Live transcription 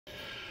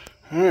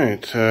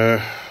Alright,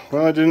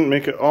 well, I didn't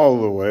make it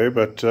all the way,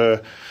 but I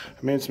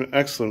made some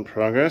excellent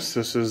progress.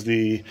 This is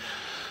the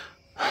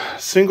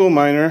single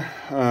miner,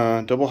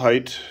 double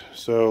height,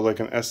 so like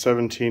an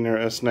S17 or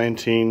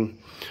S19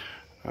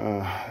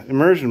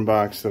 immersion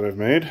box that I've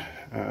made.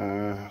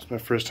 It's my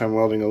first time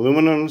welding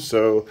aluminum,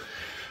 so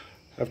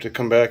I have to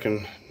come back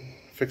and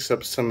fix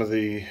up some of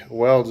the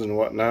welds and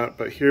whatnot.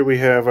 But here we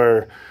have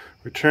our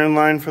return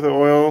line for the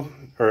oil,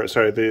 or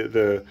sorry,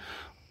 the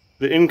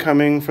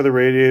incoming for the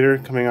radiator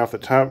coming off the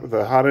top,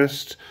 the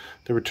hottest,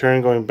 the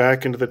return going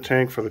back into the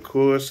tank for the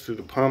coolest through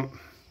the pump.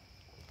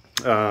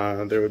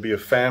 There would be a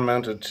fan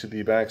mounted to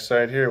the back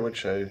side here,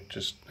 which I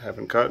just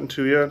haven't gotten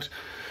to yet.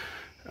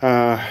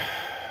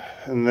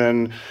 And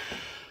then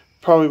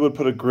probably would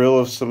put a grill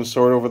of some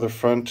sort over the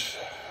front,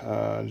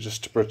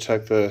 just to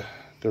protect the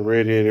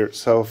radiator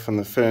itself and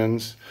the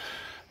fins.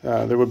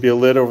 There would be a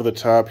lid over the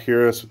top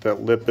here, that's what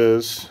that lip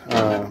is.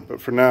 But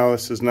for now,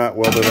 this is not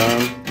welded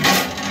on.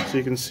 So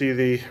you can see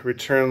the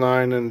return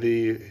line and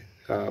the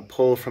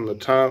pull from the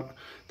top.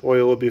 The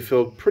oil will be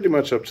filled pretty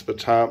much up to the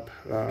top,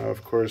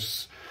 of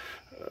course,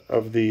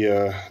 of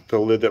the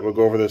lid that will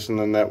go over this, and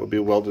then that will be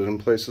welded in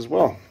place as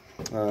well.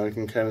 You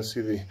can kind of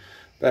see the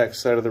back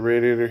side of the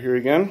radiator here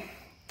again.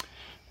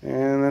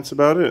 And that's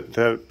about it.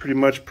 That pretty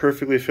much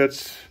perfectly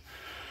fits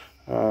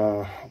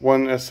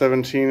one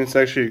S17. It's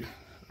actually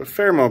a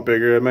fair amount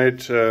bigger. I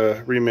might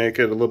remake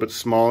it a little bit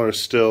smaller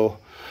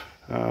still,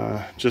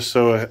 just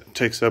so it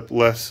takes up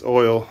less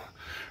oil.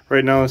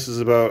 Right now this is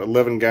about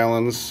 11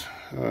 gallons,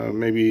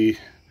 maybe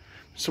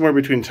somewhere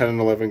between 10 and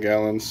 11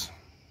 gallons.